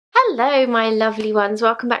Hello my lovely ones,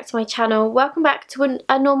 welcome back to my channel. Welcome back to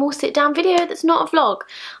a normal sit down video that's not a vlog.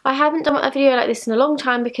 I haven't done a video like this in a long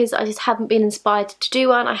time because I just haven't been inspired to do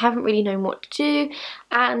one. I haven't really known what to do,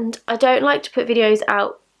 and I don't like to put videos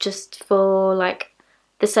out just for like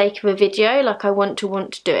the sake of a video. Like I want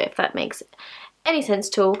to do it, if that makes any sense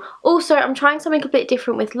at all. Also, I'm trying something a bit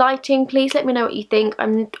different with lighting. Please let me know what you think.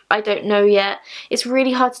 I don't know yet. It's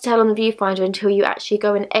really hard to tell on the viewfinder until you actually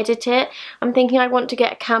go and edit it. I'm thinking I want to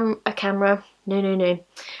get a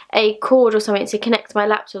cord or something to connect to my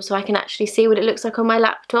laptop so I can actually see what it looks like on my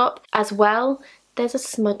laptop as well. There's a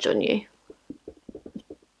smudge on you.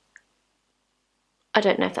 I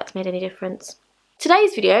don't know if that's made any difference.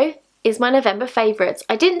 Today's video is my November favourites.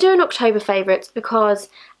 I didn't do an October favourites because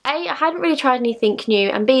A, I hadn't really tried anything new,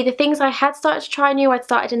 and B, the things I had started to try new I'd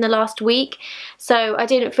started in the last week, so I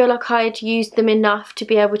didn't feel like I'd used them enough to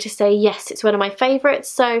be able to say yes, it's one of my favourites.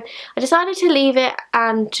 So I decided to leave it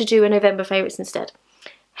and to do a November favourites instead.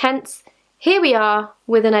 Hence, here we are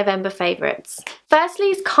with the November favourites. Firstly,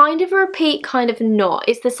 it's kind of a repeat, kind of not.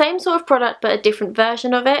 It's the same sort of product but a different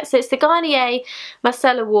version of it. So it's the Garnier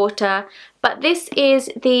Micellar Water, but this is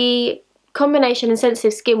the combination and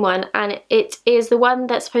sensitive skin one, and it is the one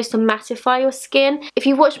that's supposed to mattify your skin. If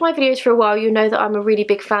you've watched my videos for a while, you know that I'm a really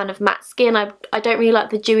big fan of matte skin. I don't really like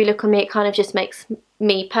the dewy look on me. It kind of just makes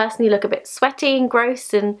me personally look a bit sweaty and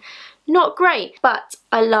gross and not great, but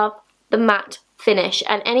I love the matte finish,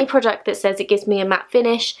 and any product that says it gives me a matte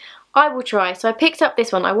finish I will try. So I picked up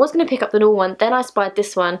this one. I was going to pick up the normal one, then I spied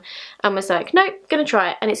this one and was like, nope, gonna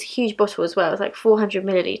try it. And it's a huge bottle as well. It's like 400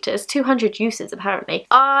 millilitres, 200 uses apparently.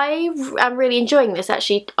 I am really enjoying this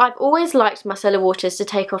actually. I've always liked micellar waters to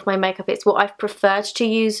take off my makeup. It's what I've preferred to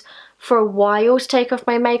use for a while to take off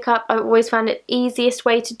my makeup. I've always found it the easiest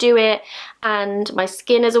way to do it, and my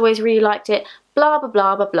skin has always really liked it, blah blah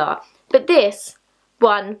blah blah blah. But this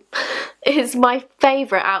one is my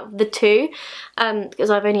favourite out of the two, because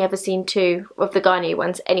I've only ever seen two of the Garnier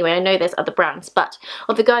ones. Anyway, I know there's other brands, but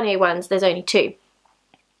of the Garnier ones there's only two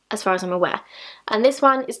as far as I'm aware, and this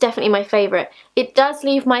one is definitely my favourite. It does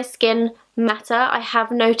leave my skin matter. I have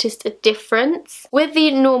noticed a difference. With the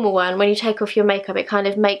normal one, when you take off your makeup it kind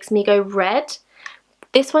of makes me go red.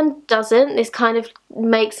 This one doesn't. This kind of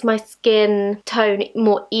makes my skin tone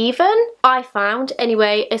more even. I found,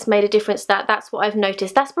 anyway, it's made a difference. That's what I've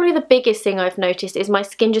noticed. That's probably the biggest thing I've noticed, is my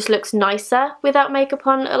skin just looks nicer without makeup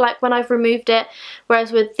on, like when I've removed it.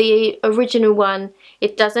 Whereas with the original one,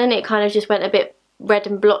 it doesn't. It kind of just went a bit red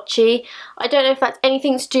and blotchy. I don't know if that's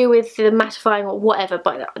anything to do with the mattifying or whatever,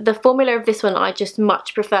 but the formula of this one I just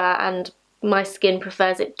much prefer, and my skin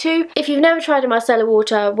prefers it too. If you've never tried a micellar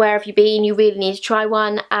water, where have you been? You really need to try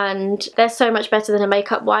one, and they're so much better than a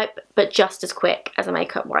makeup wipe, but just as quick as a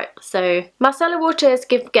makeup wipe. So micellar waters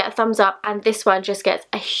get a thumbs up, and this one just gets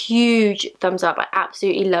a huge thumbs up. I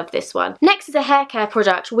absolutely love this one. Next is a hair care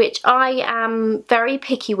product which I am very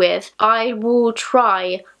picky with. I will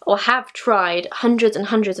try, or have tried, hundreds and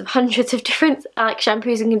hundreds of different like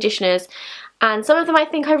shampoos and conditioners, and some of them I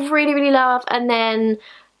think I really love, and then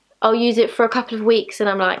I'll use it for a couple of weeks and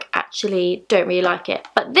I'm like, actually don't really like it.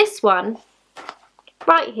 But this one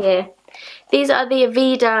right here, these are the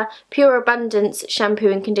Aveda Pure Abundance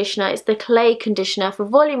shampoo and conditioner. It's the clay conditioner for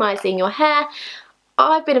volumizing your hair.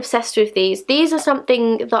 I've been obsessed with these. These are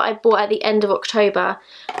something that I bought at the end of October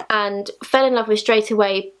and fell in love with straight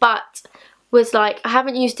away, but was like, I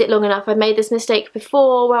haven't used it long enough. I made this mistake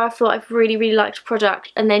before where I thought I've really liked a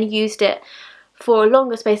product and then used it for a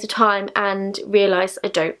longer space of time and realised I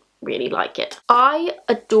don't really like it. I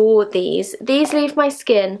adore these. These leave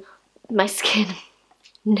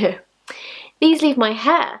no. These leave my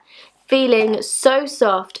hair feeling so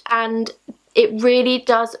soft, and it really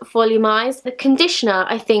does volumize. The conditioner,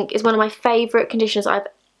 I think, is one of my favourite conditioners I've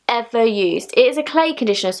ever used. It is a clay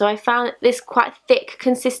conditioner, so I found this quite thick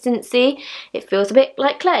consistency. It feels a bit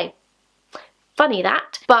like clay. Funny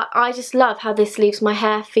that, but I just love how this leaves my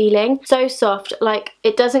hair feeling so soft. Like,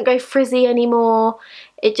 it doesn't go frizzy anymore.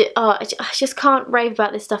 I just can't rave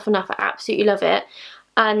about this stuff enough. I absolutely love it,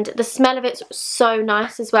 and the smell of it's so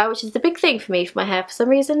nice as well, which is the big thing for me for my hair. For some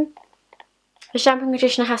reason, the shampoo and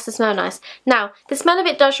conditioner has to smell nice. Now, the smell of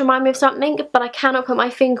it does remind me of something, but I cannot put my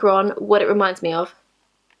finger on what it reminds me of.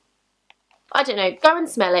 I don't know, go and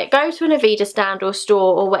smell it. Go to an Aveda stand or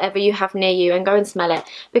store or whatever you have near you and go and smell it,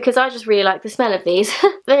 because I just really like the smell of these.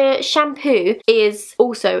 The shampoo is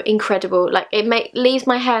also incredible. Like, it leaves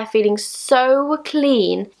my hair feeling so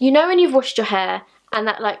clean. You know when you've washed your hair and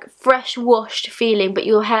that like fresh washed feeling, but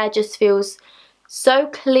your hair just feels so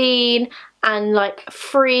clean and like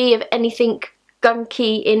free of anything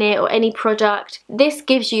gunky in it or any product. This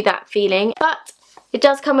gives you that feeling. But It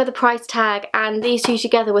does come with a price tag, and these two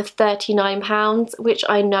together were £39, which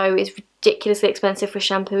I know is ridiculously expensive for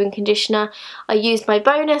shampoo and conditioner. I used my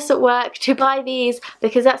bonus at work to buy these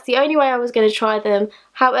because that's the only way I was going to try them.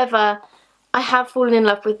 However, I have fallen in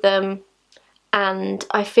love with them, and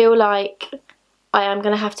I feel like I am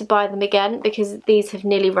going to have to buy them again because these have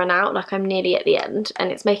nearly run out. Like, I'm nearly at the end,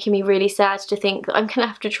 and it's making me really sad to think that I'm going to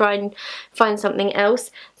have to try and find something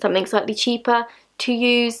else, something slightly cheaper to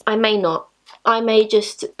use. I may not. I may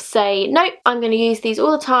just say, nope, I'm going to use these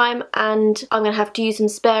all the time, and I'm going to have to use them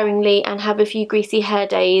sparingly and have a few greasy hair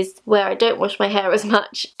days where I don't wash my hair as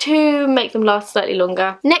much to make them last slightly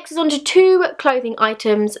longer. Next is on to 2 clothing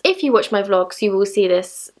items. If you watch my vlogs, you will see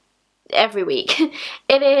this every week.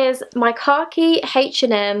 It is my khaki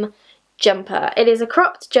H&M jumper. It is a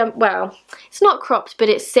cropped jump. Well, it's not cropped, but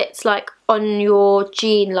it sits like on your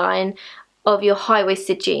jean line of your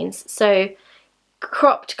high-waisted jeans. So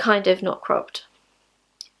cropped, kind of, not cropped,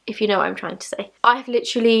 if you know what I'm trying to say. I've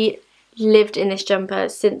literally lived in this jumper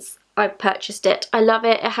since I purchased it. I love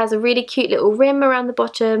it. It has a really cute little rim around the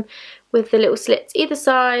bottom with the little slits either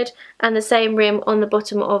side, and the same rim on the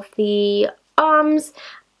bottom of the arms.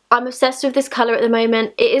 I'm obsessed with this colour at the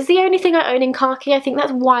moment. It is the only thing I own in khaki. I think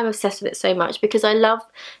that's why I'm obsessed with it so much, because I love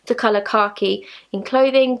the colour khaki in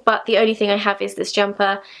clothing, but the only thing I have is this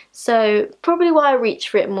jumper. So probably why I reach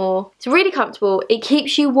for it more. It's really comfortable. It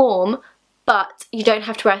keeps you warm, but you don't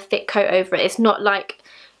have to wear a thick coat over it. It's not like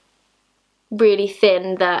really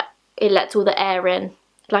thin that it lets all the air in,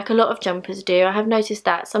 like a lot of jumpers do. I have noticed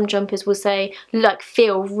that some jumpers will say, like,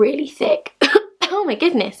 feel really thick. Oh my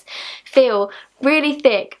goodness. Feel really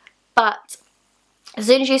thick. But as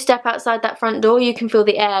soon as you step outside that front door, you can feel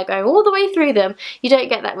the air going all the way through them. You don't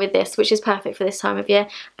get that with this, which is perfect for this time of year.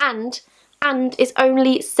 And it's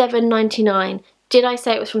only £7.99. Did I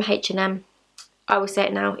say it was from H&M? I will say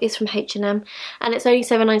it now. It's from H&M, and it's only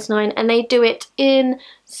 £7.99, and they do it in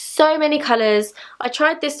so many colours. I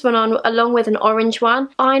tried this one on along with an orange one.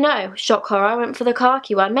 I know, shock horror, I went for the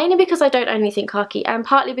khaki one, mainly because I don't own anything khaki, and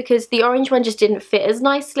partly because the orange one just didn't fit as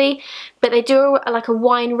nicely. But they do like a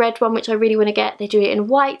wine red one, which I really want to get. They do it in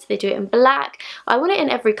white, they do it in black. I want it in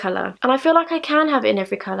every colour, and I feel like I can have it in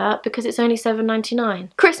every colour because it's only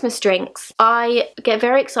 £7.99. Christmas drinks. I get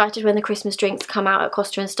very excited when the Christmas drinks come out at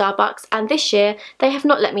Costa and Starbucks, and this year they have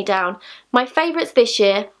not let me down. My favourites this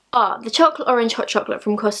year are the chocolate orange hot chocolate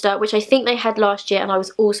from Costa, which I think they had last year and I was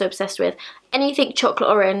also obsessed with. Anything chocolate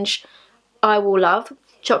orange I will love.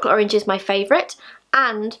 Chocolate orange is my favourite.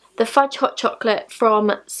 And the fudge hot chocolate from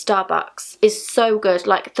Starbucks is so good,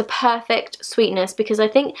 like the perfect sweetness, because I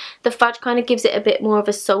think the fudge kind of gives it a bit more of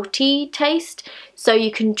a salty taste, so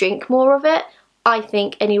you can drink more of it, I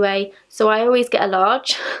think, anyway. So I always get a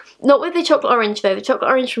large. Not with the chocolate orange though. The chocolate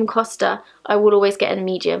orange from Costa I will always get in a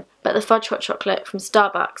medium, but the fudge hot chocolate from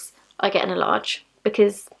Starbucks I get in a large,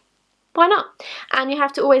 because why not? And you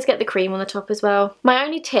have to always get the cream on the top as well. My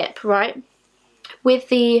only tip, right, with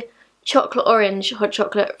the chocolate orange hot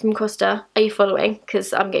chocolate from Costa, are you following?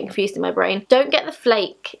 Because I'm getting confused in my brain. Don't get the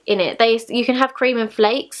flake in it. You can have cream and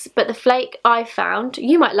flakes, but the flake I found,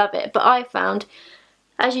 you might love it, but I found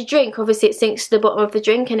as you drink, obviously it sinks to the bottom of the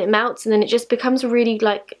drink and it melts, and then it just becomes really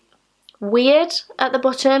like weird at the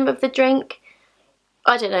bottom of the drink.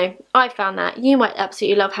 I don't know, I found that. You might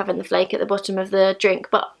absolutely love having the flake at the bottom of the drink,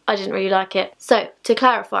 but I didn't really like it. So, to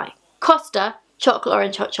clarify, Costa, chocolate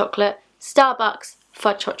orange hot chocolate, Starbucks,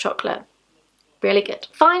 fudge hot chocolate. Really good.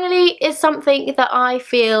 Finally is something that I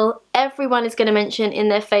feel everyone is going to mention in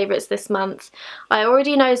their favourites this month. I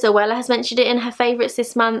already know Zoella has mentioned it in her favourites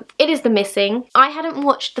this month. It is The Missing. I hadn't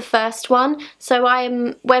watched the first one, so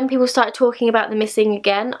when people started talking about The Missing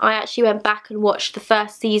again, I actually went back and watched the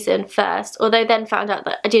first season first, although then found out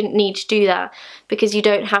that I didn't need to do that because you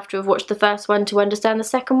don't have to have watched the first one to understand the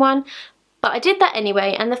second one. But I did that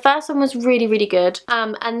anyway, and the first one was really, really good.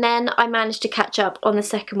 And then I managed to catch up on the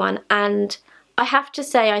second one, and I have to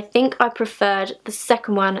say I think I preferred the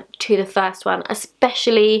second one to the first one,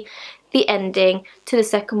 especially the ending to the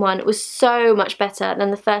second one. It was so much better than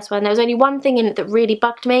the first one. There was only one thing in it that really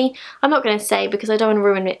bugged me. I'm not going to say because I don't want to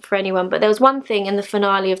ruin it for anyone, but there was one thing in the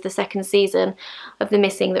finale of the second season of The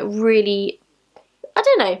Missing that really, I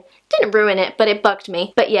don't know, didn't ruin it, but it bugged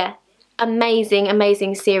me. But yeah, amazing,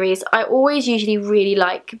 amazing series. I always usually really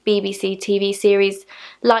like BBC TV series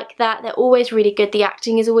like that. They're always really good. The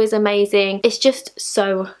acting is always amazing. It's just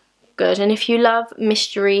so good. And if you love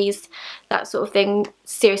mysteries, that sort of thing,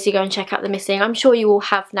 seriously go and check out The Missing. I'm sure you all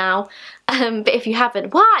have now, but if you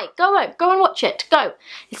haven't, why? Go and watch it, go.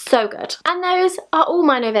 It's so good. And those are all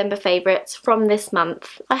my November favourites from this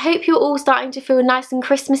month. I hope you're all starting to feel nice and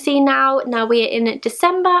Christmassy now. Now we're in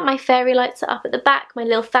December, my fairy lights are up at the back, my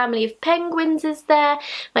little family of penguins is there,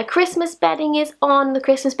 my Christmas bedding is on. The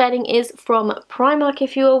Christmas bedding is from Primark,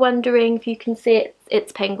 if you are wondering, if you can see it,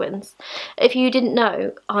 it's penguins. If you didn't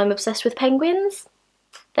know, I'm obsessed with penguins.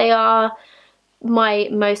 They are my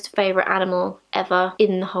most favourite animal ever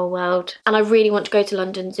in the whole world, and I really want to go to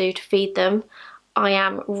London Zoo to feed them. I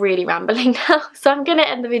am really rambling now, so I'm going to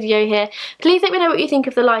end the video here. Please let me know what you think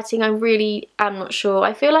of the lighting. I really am not sure.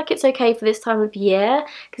 I feel like it's okay for this time of year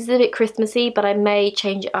because it's a bit Christmassy, but I may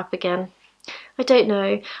change it up again. I don't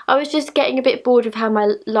know. I was just getting a bit bored of how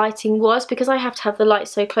my lighting was because I have to have the light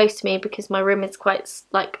so close to me because my room is quite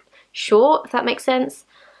like short, if that makes sense.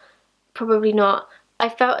 Probably not. I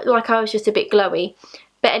felt like I was just a bit glowy.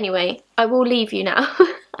 But anyway, I will leave you now.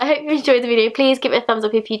 I hope you enjoyed the video. Please give it a thumbs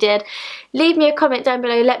up if you did. Leave me a comment down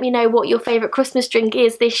below. Let me know what your favourite Christmas drink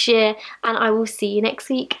is this year. And I will see you next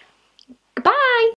week. Goodbye!